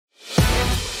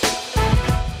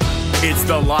It's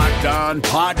the Locked On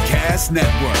Podcast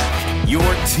Network, your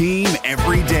team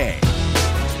every day.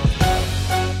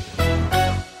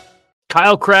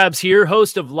 Kyle Krabs here,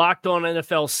 host of Locked On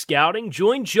NFL Scouting.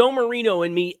 Join Joe Marino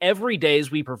and me every day as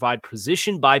we provide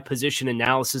position-by-position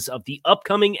analysis of the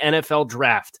upcoming NFL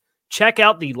Draft. Check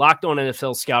out the Locked On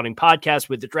NFL Scouting podcast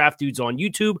with the Draft Dudes on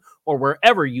YouTube or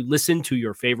wherever you listen to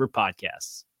your favorite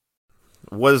podcasts.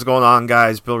 What is going on,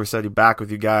 guys? Bill Rossetti back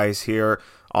with you guys here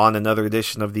on another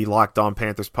edition of the Locked On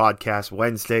Panthers podcast,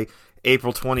 Wednesday,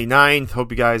 April 29th.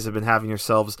 Hope you guys have been having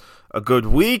yourselves a good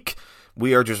week.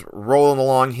 We are just rolling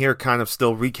along here, kind of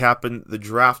still recapping the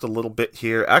draft a little bit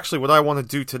here. Actually, what I want to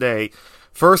do today,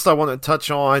 first I want to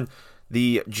touch on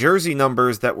the jersey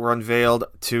numbers that were unveiled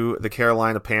to the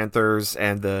Carolina Panthers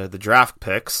and the draft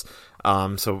picks.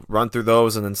 So run through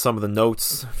those and then some of the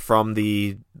notes from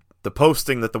the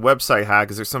posting that the website had,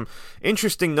 because there's some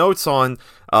interesting notes on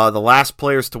the last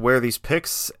players to wear these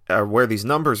picks, or wear these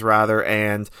numbers rather,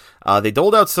 and they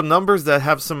doled out some numbers that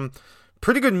have some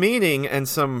pretty good meaning and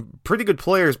some pretty good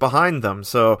players behind them.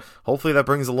 So hopefully that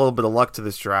brings a little bit of luck to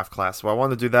this draft class. So I want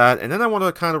to do that, and then I want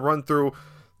to kind of run through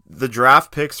the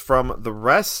draft picks from the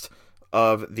rest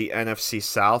of the NFC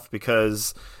South,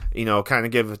 because, you know, kind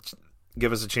of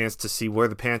give us a chance to see where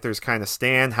the Panthers kind of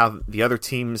stand, how the other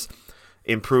teams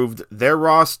improved their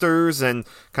rosters, and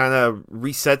kind of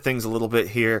reset things a little bit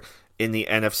here in the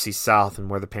NFC South and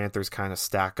where the Panthers kind of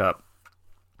stack up.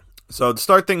 So to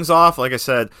start things off, like I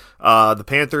said, the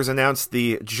Panthers announced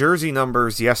the jersey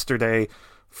numbers yesterday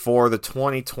for the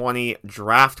 2020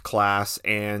 draft class,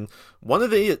 and one of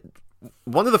the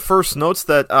first notes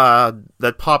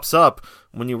that pops up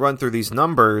when you run through these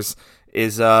numbers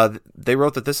is they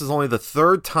wrote that this is only the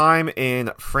third time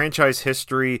in franchise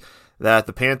history that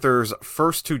the Panthers'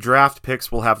 first two draft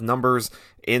picks will have numbers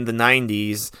in the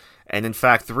 90s. And in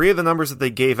fact, three of the numbers that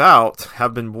they gave out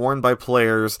have been worn by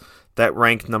players that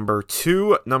ranked number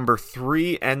 2, number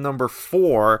 3, and number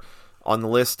 4 on the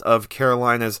list of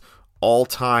Carolina's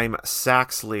all-time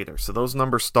sacks leaders. So those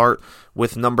numbers start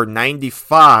with number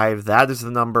 95. That is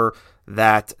the number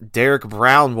that Derek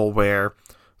Brown will wear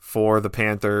for the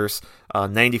Panthers.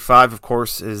 95, of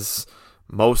course, is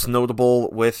most notable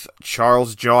with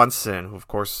Charles Johnson, who, of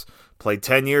course, played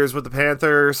 10 years with the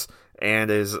Panthers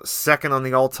and is second on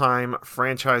the all-time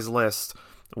franchise list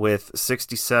with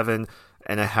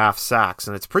 67.5 sacks.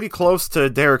 And it's pretty close to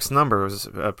Derek's number. It was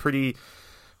a pretty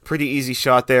easy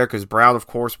shot there, because Brown, of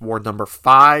course, wore number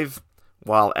 5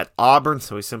 while at Auburn,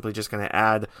 so he's simply just going to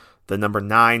add the number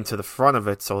 9 to the front of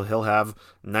it, so he'll have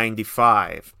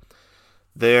 95.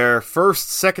 Their first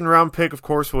second-round pick, of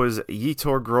course, was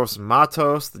Yetur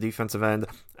Gross-Matos, the defensive end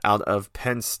out of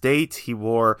Penn State. He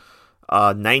wore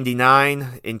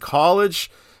 99 in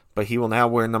college, but he will now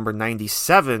wear number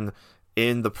 97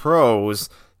 in the pros.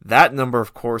 That number,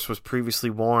 of course, was previously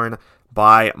worn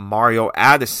by Mario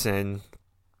Addison,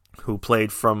 who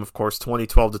played from, of course,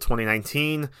 2012 to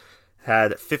 2019,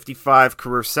 had 55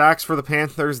 career sacks for the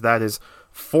Panthers. That is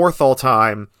 4th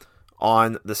all-time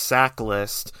on the sack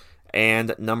list.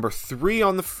 And number 3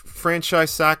 on the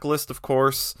franchise sack list, of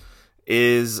course,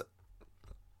 is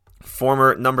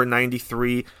former number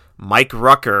 93, Mike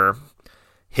Rucker.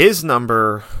 His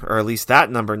number, or at least that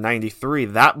number, 93,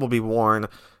 that will be worn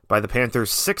by the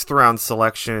Panthers' 6th-round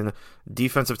selection,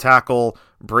 defensive tackle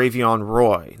Bravion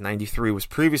Roy. 93 was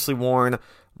previously worn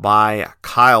by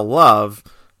Kyle Love,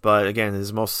 but again,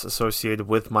 is most associated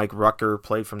with Mike Rucker.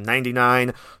 Played from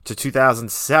 99 to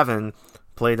 2007,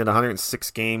 played in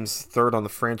 106 games, 3rd on the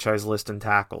franchise list in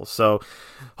tackles. So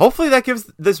hopefully that gives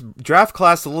this draft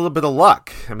class a little bit of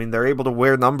luck. I mean, they're able to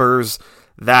wear numbers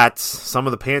that some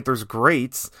of the Panthers'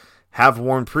 greats have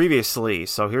worn previously.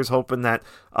 So here's hoping that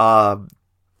the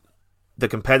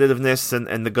competitiveness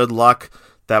and the good luck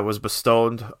that was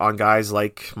bestowed on guys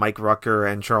like Mike Rucker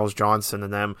and Charles Johnson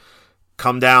and them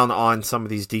come down on some of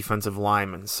these defensive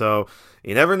linemen. So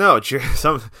you never know.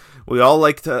 Some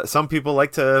people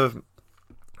like to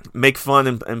make fun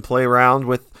and play around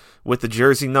with the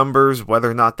jersey numbers. Whether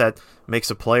or not that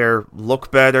makes a player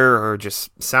look better or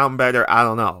just sound better, I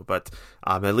don't know. But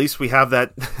at least we have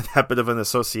that bit of an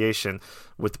association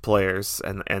with the players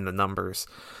and the numbers.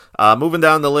 Moving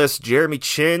down the list, Jeremy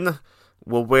Chin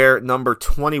will wear number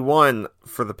 21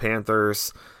 for the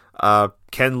Panthers.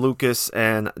 Ken Lucas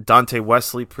and Dante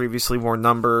Wesley previously wore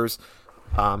numbers,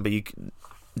 but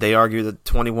they argue that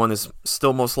 21 is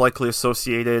still most likely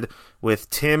associated with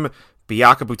Tim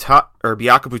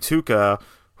Biakabutuka,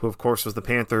 who of course was the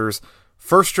Panthers'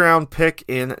 first-round pick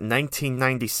in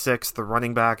 1996, the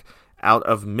running back out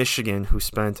of Michigan, who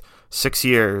spent 6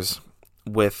 years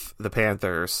with the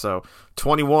Panthers. So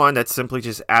 21, that's simply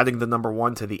just adding the number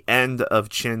 1 to the end of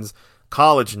Chin's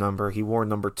college number. He wore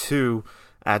number 2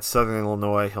 at Southern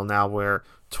Illinois. He'll now wear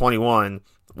 21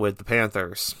 with the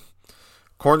Panthers.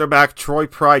 Cornerback Troy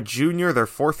Pride Jr., their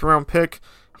 4th round pick,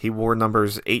 he wore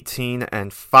numbers 18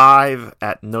 and 5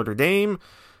 at Notre Dame.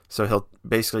 So he'll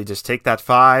basically just take that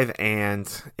 5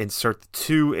 and insert the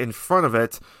 2 in front of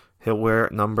it. He'll wear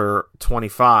number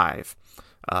 25.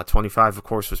 25, of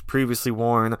course, was previously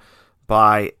worn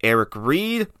by Eric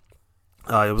Reed.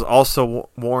 It was also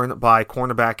worn by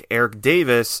cornerback Eric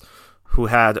Davis, who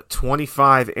had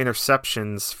 25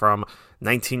 interceptions from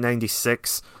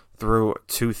 1996 through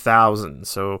 2000.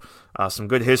 So some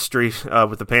good history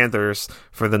with the Panthers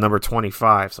for the number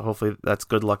 25. So hopefully that's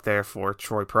good luck there for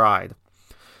Troy Pride.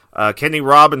 Kenny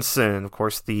Robinson, of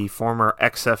course, the former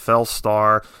XFL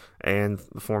star and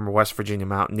the former West Virginia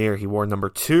Mountaineer. He wore number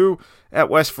 2 at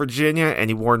West Virginia, and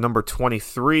he wore number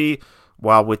 23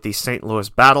 while with the St. Louis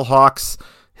Battlehawks.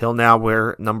 He'll now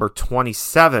wear number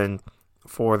 27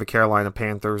 for the Carolina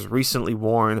Panthers, recently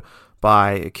worn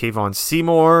by Kayvon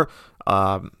Seymour.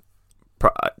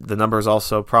 The number is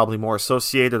also probably more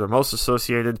associated or most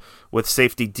associated with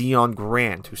safety Deion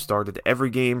Grant, who started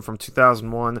every game from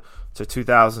 2001 to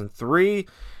 2003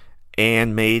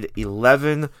 and made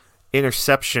 11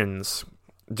 interceptions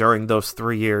during those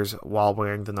 3 years while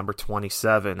wearing the number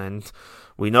 27. And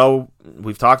we know,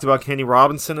 we've talked about Kenny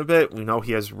Robinson a bit. We know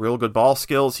he has real good ball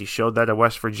skills. He showed that at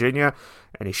West Virginia,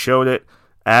 and he showed it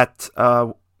at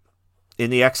in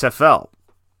the XFL.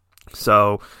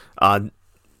 So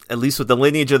at least with the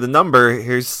lineage of the number,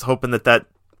 here's hoping that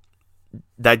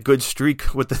good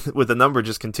streak with the number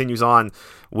just continues on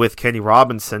with Kenny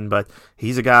Robinson. But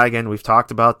he's a guy, again, we've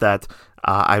talked about that.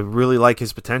 I really like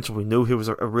his potential. We knew he was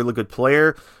a really good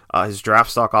player. His draft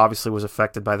stock obviously was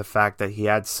affected by the fact that he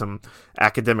had some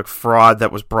academic fraud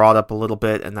that was brought up a little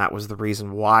bit, and that was the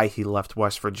reason why he left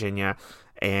West Virginia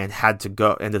and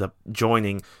ended up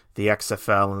joining the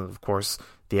XFL. And of course,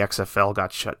 the XFL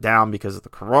got shut down because of the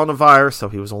coronavirus, so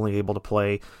he was only able to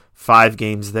play 5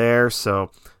 games there. So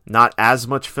not as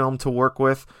much film to work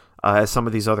with as some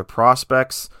of these other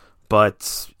prospects,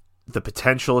 but the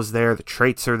potential is there, the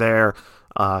traits are there,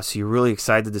 so you're really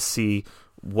excited to see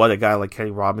what a guy like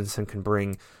Kenny Robinson can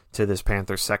bring to this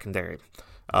Panthers secondary.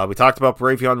 We talked about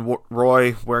Bravion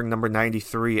Roy wearing number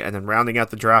 93, and then rounding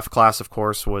out the draft class, of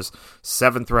course, was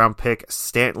 7th round pick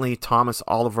Stanley Thomas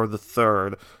Oliver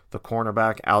III, the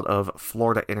cornerback out of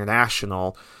Florida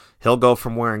International. He'll go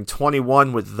from wearing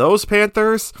 21 with those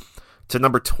Panthers to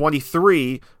number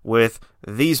 23 with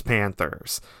these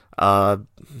Panthers.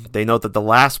 They note that the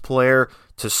last player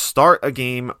to start a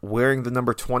game wearing the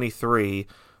number 23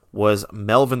 was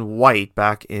Melvin White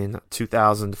back in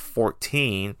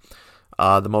 2014.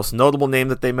 The most notable name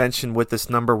that they mentioned with this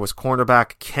number was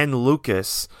cornerback Ken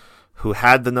Lucas, who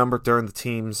had the number during the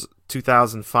team's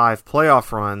 2005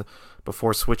 playoff run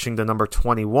before switching to number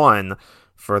 21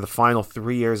 for the final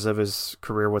 3 years of his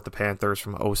career with the Panthers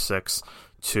from 2006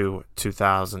 to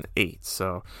 2008.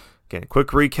 So, again, quick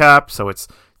recap. So it's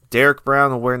Derek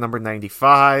Brown will wear number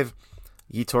 95.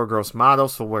 Yetur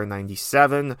Gross-Matos will wear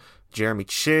 97. Jeremy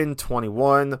Chin,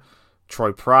 21.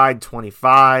 Troy Pride,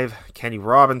 25. Kenny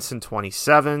Robinson,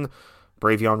 27.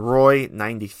 Bravion Roy,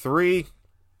 93.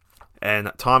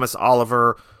 And Thomas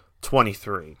Oliver,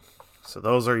 23. So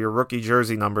those are your rookie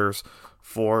jersey numbers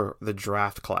for the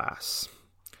draft class.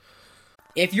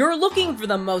 If you're looking for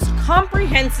the most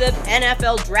comprehensive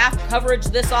NFL draft coverage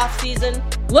this offseason,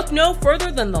 look no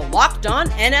further than the Locked On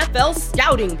NFL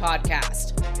Scouting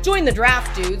Podcast. Join the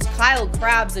draft dudes, Kyle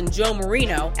Krabs and Joe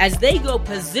Marino, as they go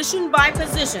position by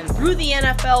position through the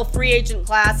NFL free agent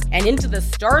class and into the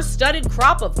star-studded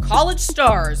crop of college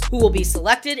stars who will be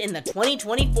selected in the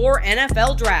 2024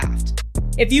 NFL Draft.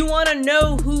 If you want to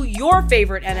know who your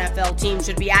favorite NFL team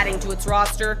should be adding to its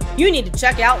roster, you need to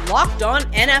check out Locked On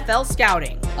NFL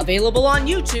Scouting, available on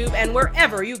YouTube and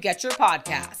wherever you get your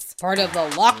podcasts. Part of the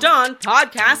Locked On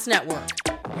Podcast Network,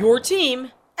 your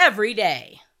team every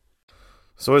day.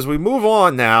 So as we move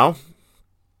on now,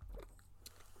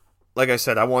 like I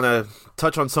said, I want to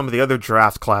touch on some of the other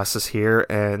draft classes here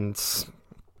and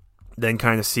then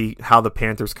kind of see how the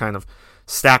Panthers kind of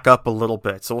stack up a little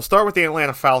bit. So we'll start with the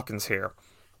Atlanta Falcons here.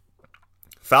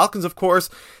 Falcons, of course,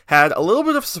 had a little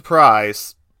bit of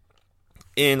surprise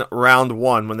in round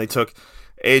 1 when they took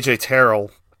A.J.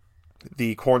 Terrell,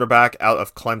 the cornerback out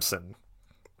of Clemson.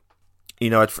 You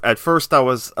know, at first I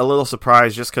was a little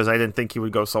surprised just because I didn't think he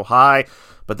would go so high,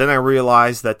 but then I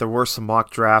realized that there were some mock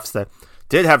drafts that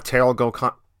did have Terrell go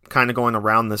kind of going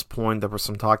around this point. There was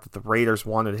some talk that the Raiders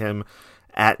wanted him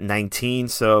at 19.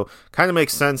 So kind of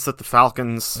makes sense that the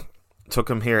Falcons took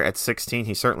him here at 16.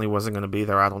 He certainly wasn't going to be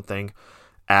there, I don't think,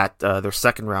 at their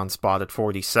second round spot at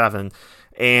 47.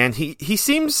 And he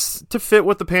seems to fit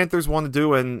what the Panthers want to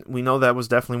do, and we know that was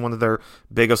definitely one of their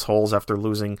biggest holes after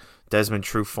losing Desmond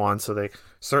Trufant. So they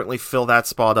certainly fill that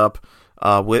spot up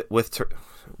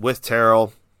with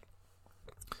Terrell.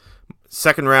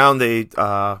 Second round,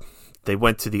 they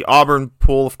went to the Auburn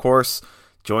pool, of course,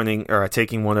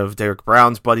 taking one of Derek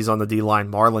Brown's buddies on the D-line,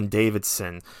 Marlon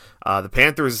Davidson.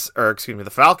 The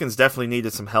Falcons definitely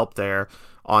needed some help there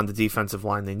on the defensive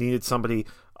line. They needed somebody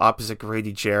opposite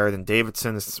Grady Jarrett, and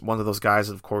Davidson is one of those guys,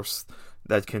 of course,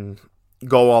 that can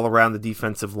go all around the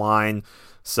defensive line.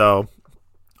 So,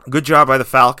 good job by the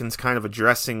Falcons kind of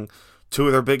addressing two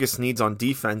of their biggest needs on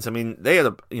defense. I mean, they had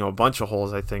a bunch of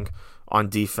holes, I think, on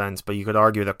defense, but you could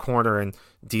argue that corner and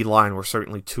D-line were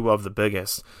certainly two of the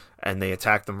biggest, and they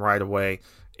attacked them right away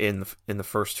in the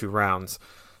first two rounds.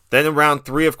 Then in round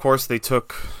 3, of course, they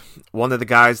took one of the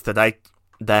guys that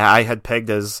I had pegged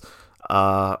as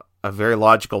a very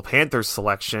logical Panthers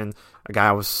selection, a guy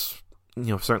I was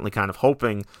certainly kind of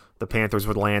hoping the Panthers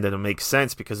would land, and it makes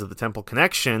sense because of the Temple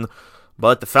connection.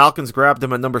 But the Falcons grabbed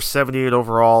him at number 78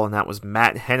 overall, and that was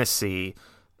Matt Hennessy,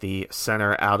 the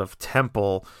center out of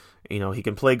Temple. He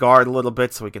can play guard a little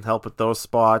bit, so he can help with those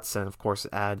spots, and of course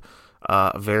add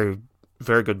a very,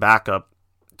 very good backup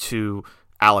to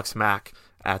Alex Mack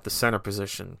at the center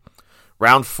position.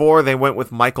 Round 4, they went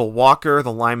with Michael Walker,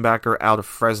 the linebacker out of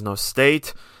Fresno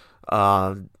State.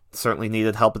 Certainly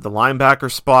needed help at the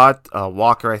linebacker spot.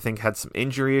 Walker, I think, had some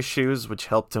injury issues, which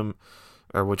helped him,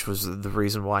 or which was the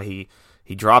reason why he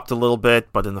dropped a little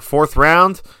bit. But in the 4th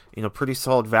round, pretty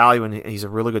solid value, and he's a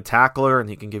really good tackler, and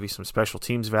he can give you some special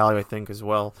teams value, I think, as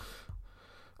well.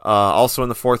 Also in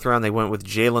the 4th round, they went with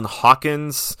Jalen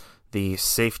Hawkins, the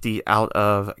safety out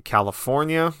of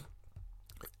California.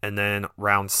 And then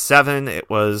round 7, it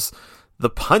was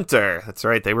the punter. That's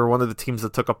right, they were one of the teams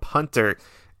that took a punter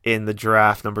in the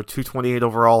draft. Number 228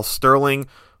 overall, Sterling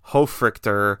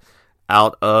Hofrichter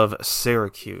out of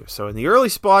Syracuse. So in the early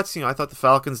spots, I thought the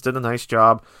Falcons did a nice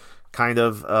job kind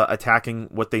of attacking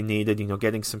what they needed,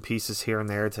 getting some pieces here and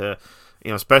there to,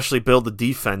 especially build the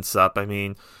defense up. I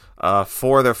mean,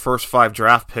 4 of their first 5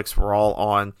 draft picks were all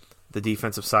on the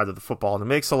defensive side of the football. And it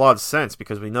makes a lot of sense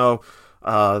because we know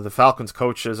the Falcons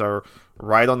coaches are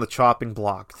right on the chopping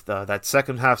block. That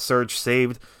second half surge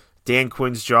saved Dan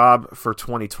Quinn's job for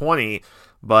 2020,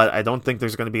 but I don't think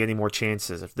there's going to be any more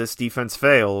chances. If this defense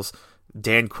fails,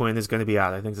 Dan Quinn is going to be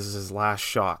out. I think this is his last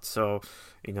shot. So,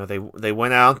 they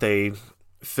went out, they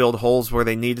filled holes where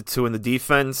they needed to in the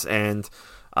defense, and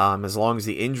as long as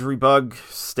the injury bug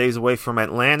stays away from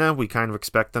Atlanta, we kind of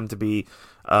expect them to be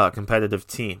a competitive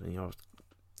team.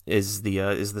 Is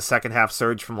the second half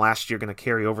surge from last year going to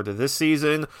carry over to this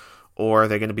season, or are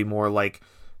they going to be more like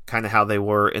kind of how they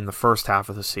were in the first half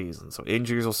of the season? So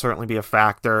injuries will certainly be a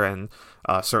factor, and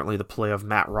certainly the play of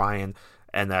Matt Ryan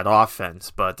and that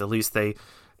offense. But at least they,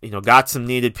 got some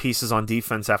needed pieces on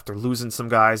defense after losing some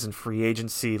guys in free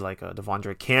agency, like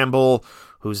Devondre Campbell,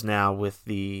 who's now with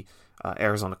the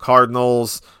Arizona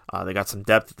Cardinals. They got some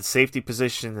depth at the safety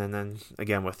position, and then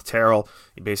again with Terrell,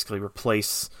 you basically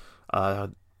replace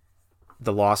the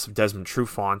loss of Desmond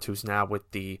Trufant, who's now with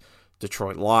the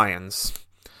Detroit Lions.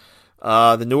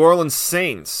 The New Orleans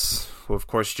Saints, who of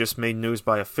course just made news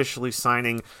by officially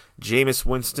signing Jameis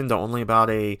Winston to only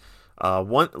about a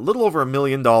little over $1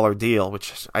 million deal,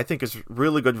 which I think is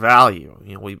really good value.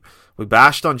 We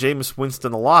bashed on Jameis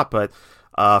Winston a lot, but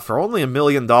for only $1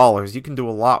 million, you can do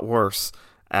a lot worse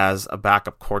as a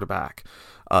backup quarterback.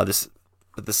 The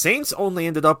Saints only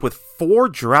ended up with 4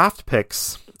 draft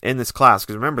picks in this class,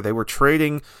 because remember, they were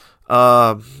trading,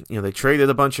 they traded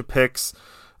a bunch of picks,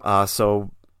 so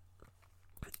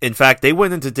in fact, they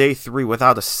went into day 3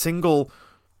 without a single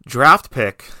draft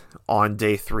pick on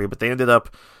day 3, but they ended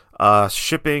up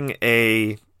shipping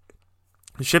a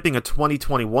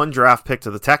 2021 draft pick to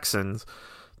the Texans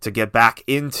to get back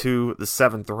into the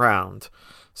 7th round.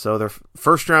 So their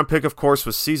first round pick, of course,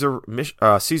 was Cesar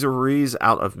Ruiz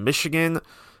out of Michigan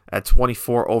at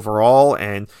 24 overall,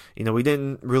 and we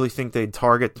didn't really think they'd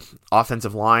target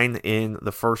offensive line in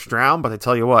the first round, but I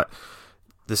tell you what,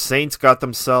 the Saints got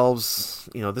themselves,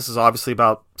 this is obviously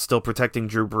about still protecting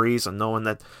Drew Brees and knowing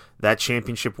that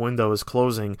championship window is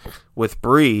closing with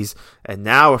Brees. And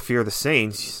now if you're a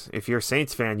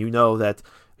Saints fan, you know that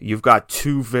you've got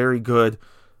 2 very good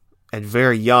and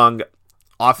very young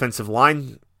offensive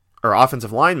linemen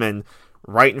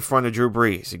right in front of Drew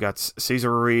Brees. You got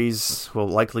Cesar Ruiz, who will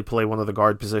likely play one of the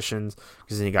guard positions,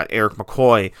 because then you got Eric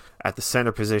McCoy at the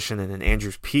center position, and then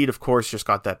Andrews Pete, of course, just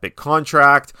got that big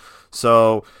contract.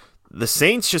 So the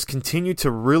Saints just continue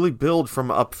to really build from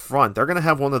up front. They're going to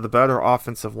have one of the better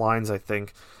offensive lines, I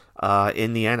think,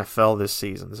 in the NFL this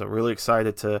season. So really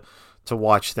excited to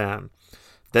watch them.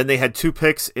 Then they had 2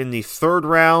 picks in the 3rd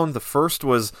round. The first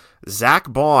was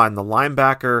Zach Bond, the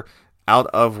linebacker out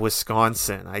of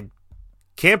Wisconsin. I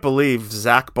can't believe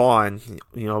Zach Bond.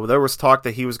 There was talk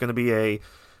that he was going to be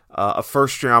a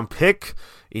first-round pick.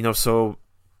 So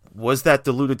was that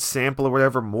diluted sample or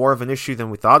whatever more of an issue than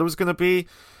we thought it was going to be?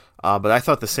 But I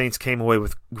thought the Saints came away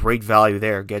with great value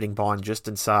there, getting Bond just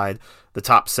inside the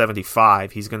top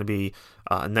 75. He's going to be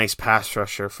a nice pass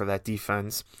rusher for that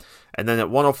defense. And then at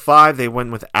 105, they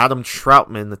went with Adam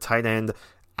Troutman, the tight end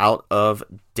out of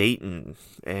Dayton.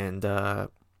 And,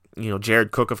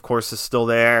 Jared Cook, of course, is still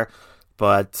there.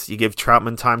 But you give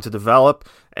Troutman time to develop.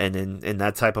 And in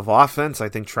that type of offense, I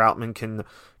think Troutman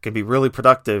can be really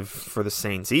productive for the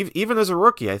Saints. Even as a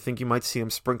rookie, I think you might see him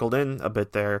sprinkled in a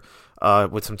bit there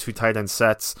with some 2 tight end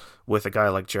sets with a guy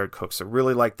like Jared Cook. So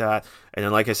really like that. And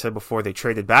then, like I said before, they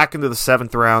traded back into the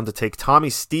 7th round to take Tommy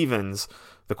Stevens,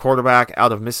 the quarterback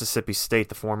out of Mississippi State,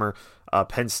 the former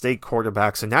Penn State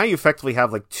quarterback. So now you effectively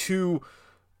have like two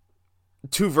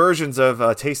versions of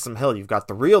Taysom Hill. You've got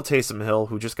the real Taysom Hill,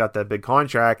 who just got that big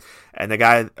contract, and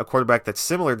a quarterback that's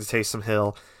similar to Taysom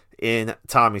Hill in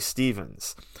Tommy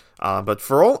Stevens. But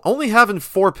for only having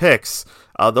 4 picks,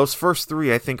 those first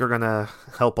 3 I think are going to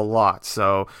help a lot.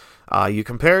 So you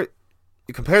compare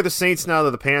the Saints now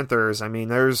to the Panthers. I mean,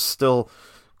 there's still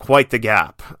quite the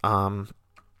gap.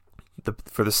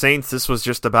 For the Saints, this was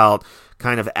just about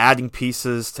kind of adding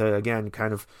pieces to, again,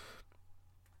 kind of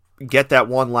get that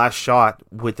one last shot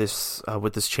with this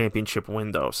championship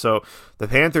window. So the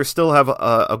Panthers still have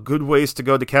a good ways to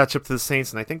go to catch up to the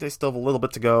Saints, and I think they still have a little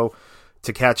bit to go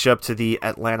to catch up to the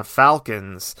Atlanta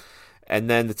Falcons. And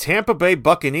then the Tampa Bay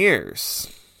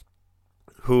Buccaneers,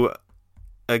 who,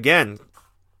 again,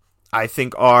 I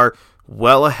think are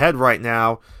well ahead right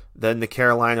now than the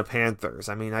Carolina Panthers.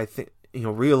 I mean, I think,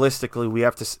 realistically, we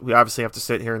obviously have to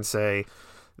sit here and say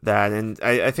that, and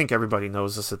I think everybody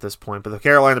knows this at this point, but the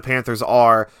Carolina Panthers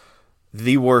are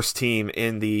the worst team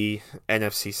in the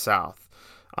NFC South.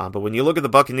 But when you look at the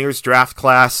Buccaneers draft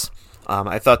class,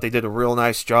 I thought they did a real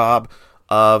nice job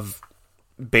of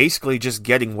basically just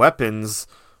getting weapons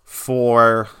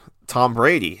for Tom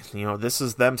Brady. This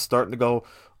is them starting to go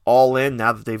all in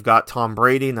now that they've got Tom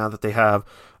Brady, now that they have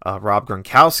Rob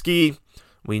Gronkowski.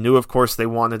 We knew, of course, they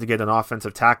wanted to get an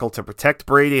offensive tackle to protect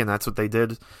Brady, and that's what they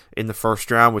did in the 1st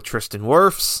round with Tristan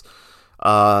Wirfs.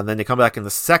 Then they come back in the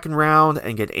 2nd round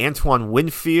and get Antoine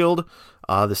Winfield,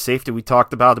 the safety we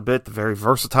talked about a bit, the very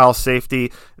versatile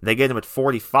safety. They get him at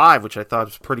 45, which I thought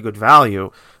was pretty good value.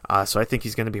 So I think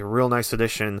he's going to be a real nice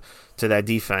addition to that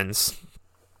defense.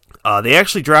 They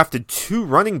actually drafted 2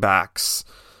 running backs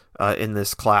in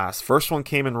this class. First one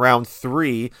came in round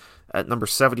 3 at number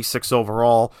 76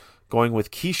 overall, going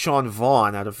with Keyshawn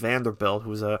Vaughn out of Vanderbilt,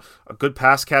 who's a good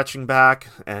pass-catching back,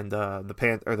 and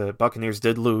the Buccaneers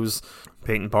did lose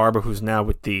Peyton Barber, who's now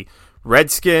with the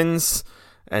Redskins,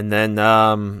 and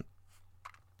then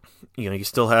you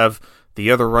still have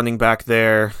the other running back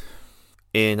there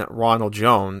in Ronald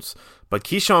Jones, but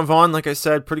Keyshawn Vaughn, like I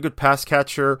said, pretty good pass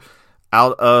catcher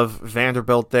out of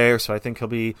Vanderbilt there, so I think he'll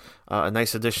be a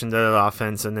nice addition to that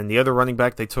offense. And then the other running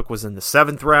back they took was in the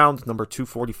 7th round, number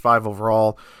 245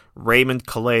 overall, Raymond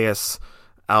Calais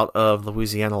out of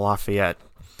Louisiana Lafayette.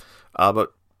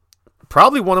 But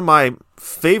probably one of my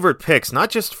favorite picks, not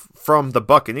just from the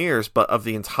Buccaneers, but of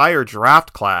the entire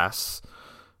draft class,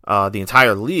 the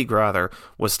entire league rather,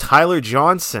 was Tyler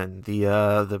Johnson,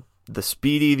 the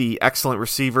speedy, the excellent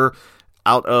receiver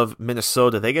out of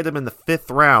Minnesota. They get him in the 5th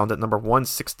round at number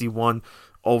 161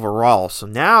 overall. So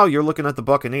now you're looking at the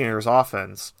Buccaneers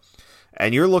offense,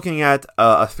 and you're looking at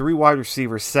a 3 wide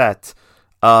receiver set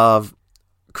of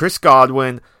Chris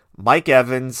Godwin, Mike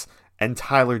Evans, and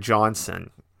Tyler Johnson.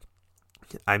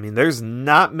 I mean, there's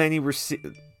not many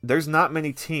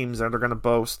teams that are going to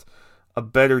boast a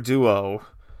better duo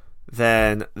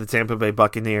than the Tampa Bay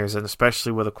Buccaneers, and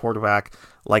especially with a quarterback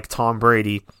like Tom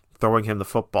Brady throwing him the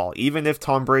football. Even if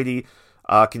Tom Brady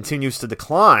continues to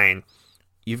decline,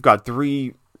 you've got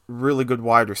 3 really good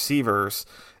wide receivers.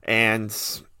 And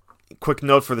quick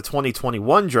note for the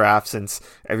 2021 draft, since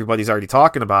everybody's already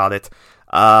talking about it,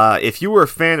 if you were a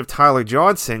fan of Tyler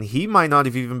Johnson, he might not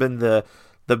have even been the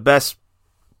best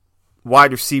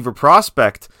wide receiver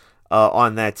prospect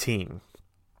on that team.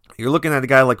 You're looking at a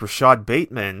guy like Rashad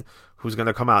Bateman, who's going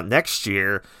to come out next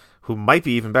year, who might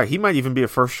be even better. He might even be a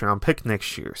first-round pick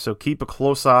next year. So keep a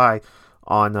close eye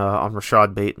on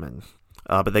Rashad Bateman.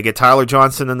 But they get Tyler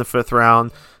Johnson in the 5th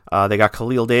round. They got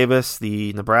Khalil Davis,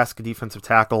 the Nebraska defensive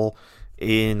tackle,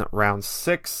 in round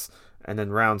 6. And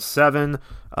then round 7,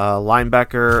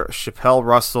 linebacker Chappelle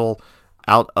Russell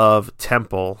out of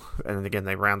Temple. And again,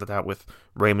 they rounded out with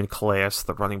Raymond Calais,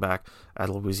 the running back at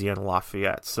Louisiana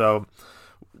Lafayette. So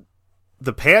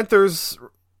the Panthers,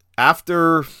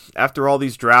 after all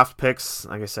these draft picks,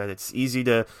 like I said, it's easy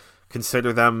to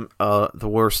consider them the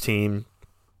worst team.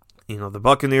 The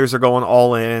Buccaneers are going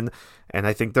all in, and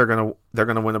I think they're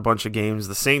gonna win a bunch of games.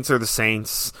 The Saints are the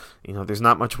Saints. There's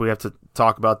not much we have to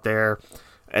talk about there.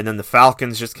 And then the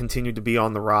Falcons just continue to be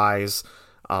on the rise.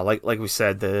 Like we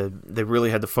said, they really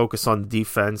had to focus on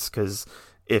defense, because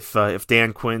if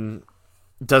Dan Quinn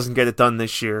doesn't get it done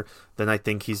this year, then I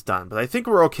think he's done. But I think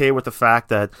we're okay with the fact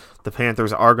that the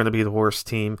Panthers are going to be the worst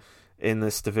team in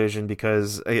this division,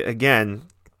 because, again,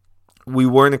 we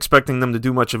weren't expecting them to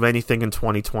do much of anything in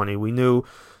 2020. We knew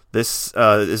this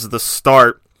is the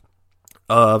start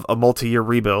of a multi-year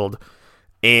rebuild,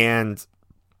 and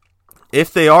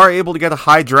if they are able to get a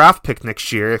high draft pick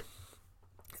next year,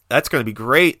 that's going to be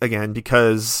great again,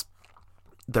 because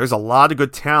there's a lot of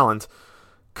good talent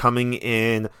coming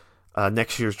in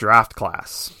next year's draft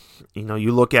class.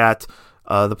 You look at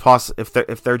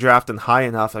if they're drafting high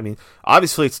enough. I mean,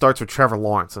 obviously it starts with Trevor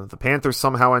Lawrence, and if the Panthers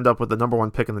somehow end up with the number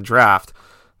 1 pick in the draft,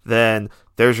 then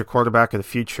there's your quarterback of the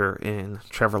future in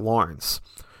Trevor Lawrence.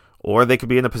 Or they could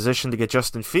be in a position to get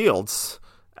Justin Fields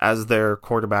as their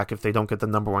quarterback if they don't get the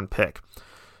number 1 pick.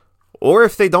 Or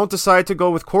if they don't decide to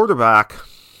go with quarterback,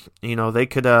 they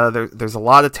could. There's a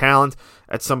lot of talent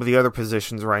at some of the other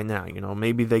positions right now.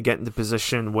 Maybe they get into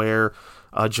position where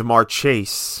Jamar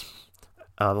Chase,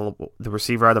 the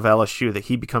receiver out of LSU, that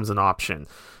he becomes an option.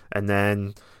 And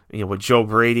then, with Joe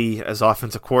Brady as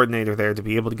offensive coordinator there, to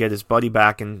be able to get his buddy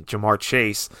back in Jamar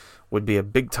Chase would be a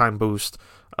big-time boost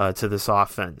to this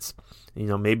offense.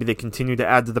 Maybe they continue to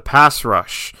add to the pass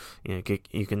rush.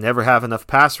 You can never have enough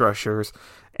pass rushers.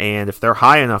 And if they're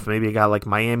high enough, maybe a guy like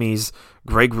Miami's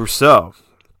Greg Rousseau,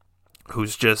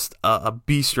 who's just a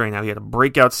beast right now. He had a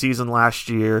breakout season last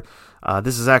year.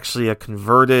 This is actually a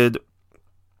converted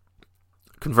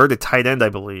tight end, I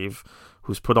believe,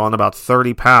 who's put on about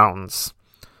 30 pounds.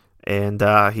 And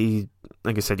he,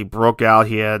 like I said, he broke out.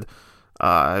 He had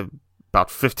about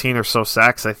 15 or so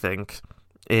sacks, I think,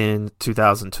 in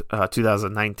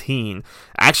 2019.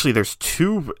 Actually, there's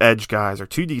 2 edge guys or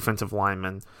 2 defensive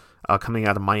linemen coming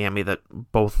out of Miami that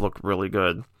both look really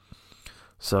good.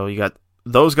 So you got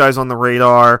those guys on the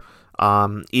radar.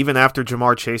 Even after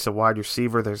Jamar Chase, a wide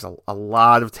receiver, there's a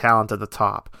lot of talent at the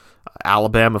top.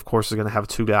 Alabama, of course, is going to have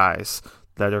 2 guys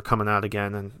that are coming out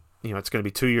again, and it's going to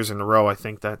be 2 years in a row, I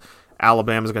think, that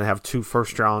Alabama is going to have 2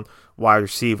 first-round wide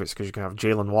receivers, because you're going to have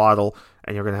Jalen Waddle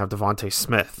and you're going to have Devontae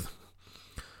Smith.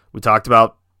 We talked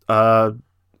about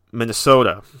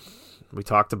Minnesota. We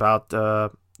talked about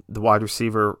the wide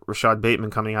receiver Rashad Bateman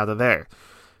coming out of there.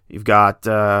 You've got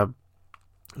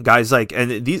guys like,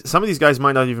 and some of these guys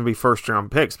might not even be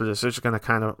first-round picks, but it's just going to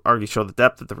kind of already show the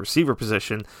depth at the receiver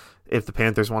position if the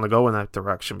Panthers want to go in that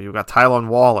direction. But you've got Tylan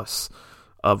Wallace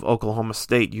of Oklahoma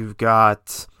State. You've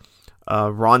got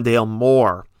Rondale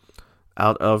Moore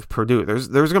out of Purdue. There's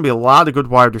going to be a lot of good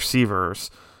wide receivers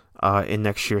in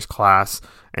next year's class.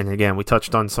 And again, we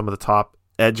touched on some of the top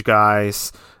edge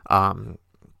guys. So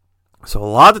a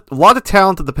lot of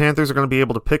talent that the Panthers are going to be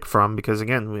able to pick from, because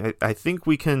again, I think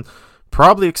we can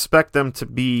probably expect them to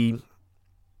be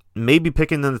maybe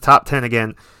picking in the top 10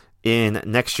 again in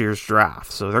next year's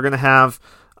draft. So they're going to have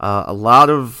a lot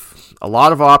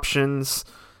of options,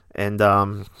 and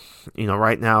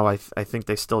right now I think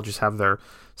they still just have their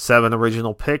 7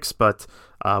 original picks, but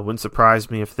wouldn't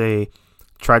surprise me if they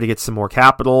try to get some more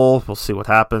capital. We'll see what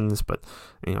happens, but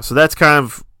so that's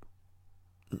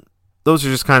those are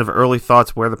just kind of early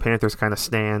thoughts where the Panthers kind of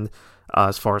stand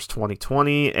as far as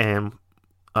 2020, and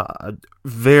a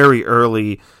very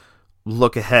early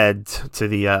look ahead to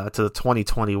the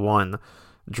 2021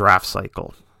 draft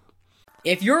cycle.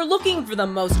 If you're looking for the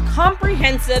most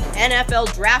comprehensive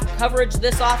NFL draft coverage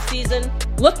this offseason,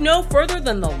 look no further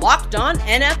than the Locked On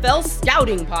NFL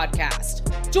Scouting Podcast.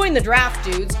 Join the draft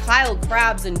dudes, Kyle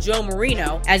Krabs and Joe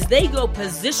Marino, as they go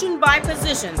position by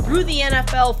position through the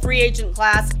NFL free agent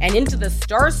class and into the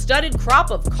star-studded crop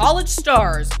of college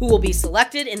stars who will be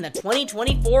selected in the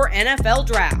 2024 NFL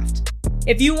Draft.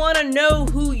 If you want to know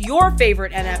who your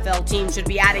favorite NFL team should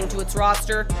be adding to its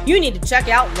roster, you need to check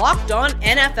out Locked On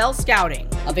NFL Scouting,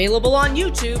 available on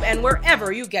YouTube and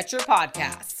wherever you get your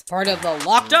podcasts. Part of the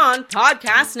Locked On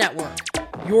Podcast Network,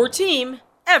 your team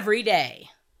every day.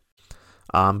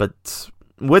 But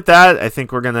with that, I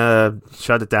think we're going to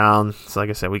shut it down. So like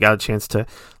I said, we got a chance to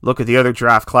look at the other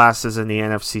draft classes in the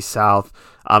NFC South.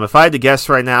 If I had to guess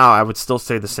right now, I would still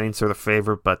say the Saints are the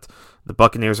favorite, but the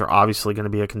Buccaneers are obviously going to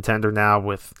be a contender now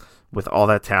with all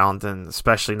that talent, and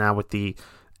especially now with the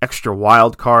extra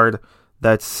wild card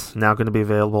that's now going to be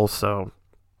available. So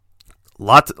a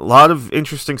lot of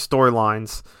interesting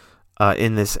storylines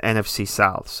in this NFC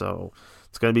South. So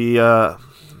it's going to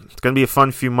be a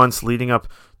fun few months leading up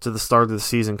to the start of the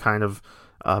season, kind of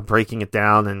breaking it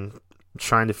down and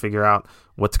trying to figure out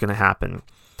what's going to happen.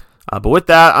 But with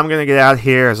that, I'm going to get out of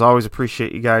here. As always,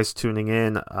 appreciate you guys tuning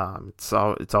in. It's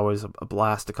always a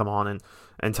blast to come on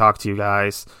and talk to you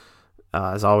guys.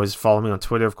 As always, follow me on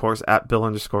Twitter, of course, at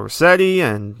Bill_Rossetti,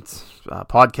 and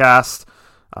podcast,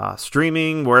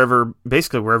 streaming,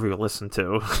 basically wherever you listen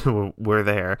to, we're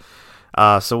there.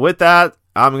 So with that,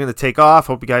 I'm going to take off.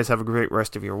 Hope you guys have a great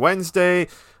rest of your Wednesday.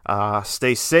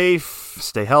 Stay safe,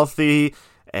 stay healthy,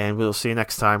 and we'll see you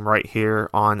next time right here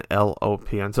on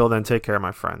LOP. Until then, take care,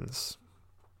 my friends.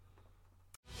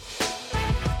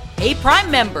 Hey,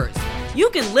 Prime members, you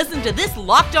can listen to this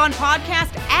Locked On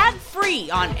podcast ad-free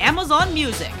on Amazon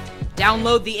Music.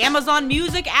 Download the Amazon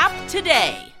Music app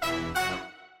today.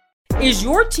 Is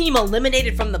your team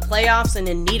eliminated from the playoffs and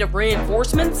in need of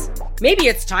reinforcements? Maybe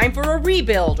it's time for a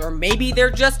rebuild, or maybe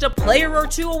they're just a player or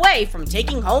two away from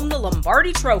taking home the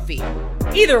Lombardi Trophy.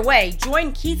 Either way,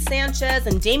 join Keith Sanchez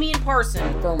and Damian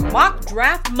Parson for Mock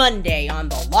Draft Monday on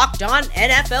the Locked On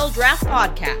NFL Draft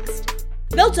Podcast.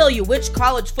 They'll tell you which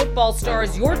college football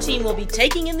stars your team will be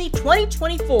taking in the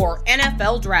 2024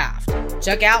 NFL Draft.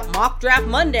 Check out Mock Draft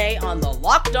Monday on the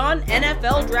Locked On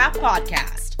NFL Draft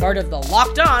Podcast, part of the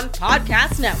Locked On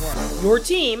Podcast Network. Your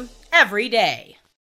team every day.